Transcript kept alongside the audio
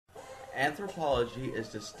Anthropology is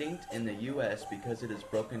distinct in the U.S. because it is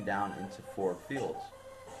broken down into four fields: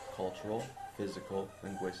 cultural, physical,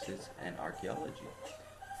 linguistics, and archaeology.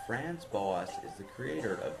 Franz Boas is the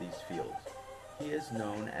creator of these fields. He is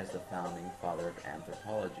known as the founding father of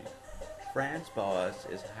anthropology. Franz Boas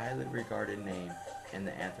is a highly regarded name in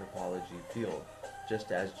the anthropology field,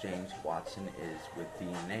 just as James Watson is with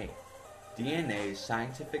DNA. DNA's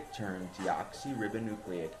scientific term,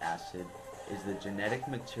 deoxyribonucleic acid, is the genetic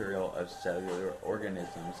material of cellular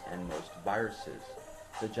organisms and most viruses.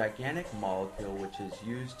 The gigantic molecule which is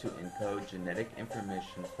used to encode genetic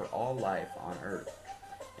information for all life on Earth.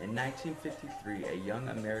 In 1953, a young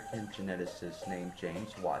American geneticist named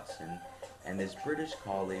James Watson and his British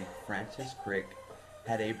colleague Francis Crick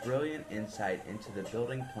had a brilliant insight into the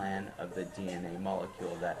building plan of the DNA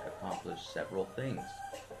molecule that accomplished several things.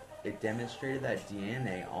 It demonstrated that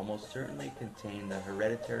DNA almost certainly contained the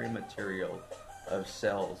hereditary material of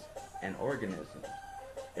cells and organisms.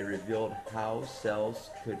 It revealed how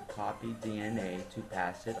cells could copy DNA to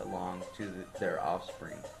pass it along to their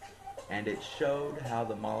offspring, and it showed how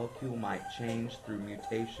the molecule might change through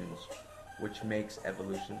mutations, which makes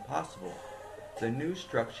evolution possible. The new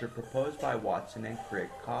structure proposed by Watson and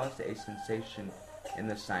Crick caused a sensation in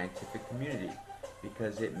the scientific community,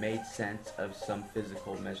 because it made sense of some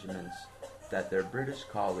physical measurements that their British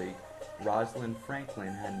colleague Rosalind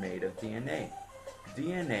Franklin had made of DNA.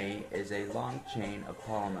 DNA is a long chain of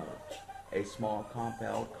polymers, a small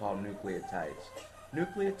compound called nucleotides.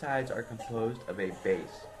 Nucleotides are composed of a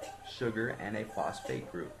base, sugar, and a phosphate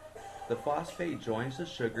group. The phosphate joins the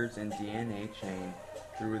sugars in DNA chain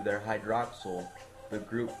through their hydroxyl, the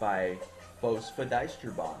group by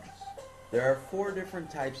phosphodiester bonds. There are four different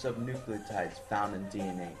types of nucleotides found in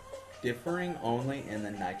DNA, differing only in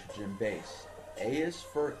the nitrogen base. A is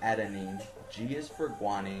for adenine, G is for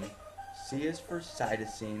guanine, C is for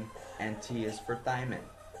cytosine, and T is for thymine.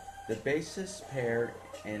 The bases pair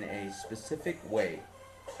in a specific way,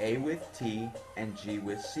 A with T and G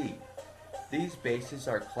with C. These bases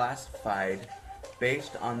are classified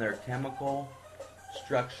based on their chemical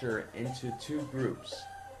structure into two groups.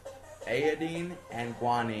 Adenine and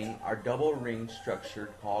guanine are double ring structured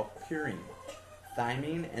called purine.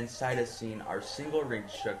 Thymine and cytosine are single ring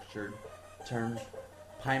structured termed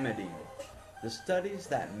pyrimidine. The studies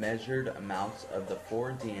that measured amounts of the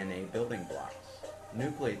four DNA building blocks,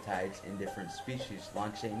 nucleotides in different species,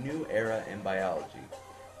 launched a new era in biology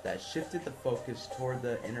that shifted the focus toward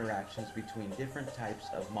the interactions between different types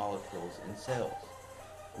of molecules in cells.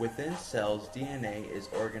 Within cells, DNA is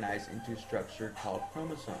organized into a structure called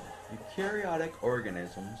chromosomes. Eukaryotic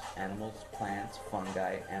organisms, animals, plants,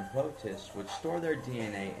 fungi, and protists, would store their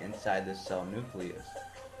DNA inside the cell nucleus,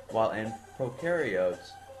 while in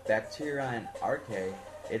prokaryotes, bacteria, and archaea,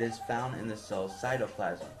 it is found in the cell's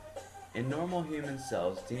cytoplasm. In normal human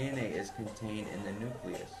cells, DNA is contained in the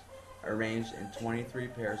nucleus, arranged in 23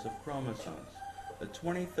 pairs of chromosomes. The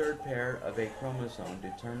 23rd pair of a chromosome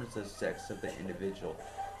determines the sex of the individual,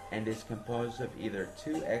 and is composed of either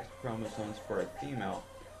two X chromosomes for a female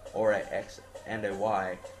or an X and a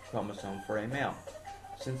Y chromosome for a male.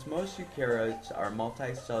 Since most eukaryotes are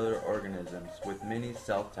multicellular organisms with many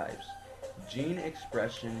cell types, gene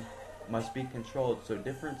expression must be controlled so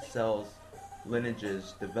different cells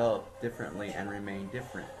lineages develop differently and remain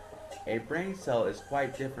different. A brain cell is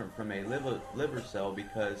quite different from a liver cell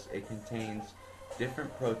because it contains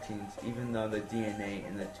different proteins even though the DNA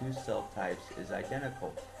in the two cell types is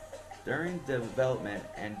identical. During development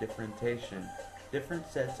and differentiation, different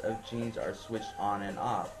sets of genes are switched on and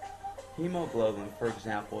off. Hemoglobin, for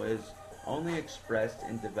example, is only expressed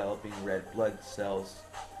in developing red blood cells,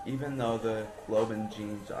 even though the globin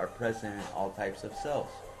genes are present in all types of cells.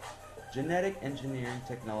 Genetic engineering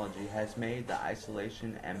technology has made the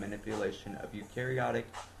isolation and manipulation of eukaryotic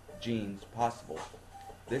genes possible.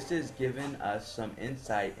 This has given us some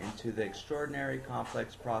insight into the extraordinary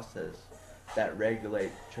complex process that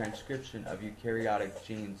regulate transcription of eukaryotic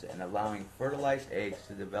genes and allowing fertilized eggs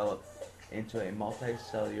to develop into a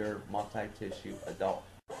multicellular, multi-tissue adult.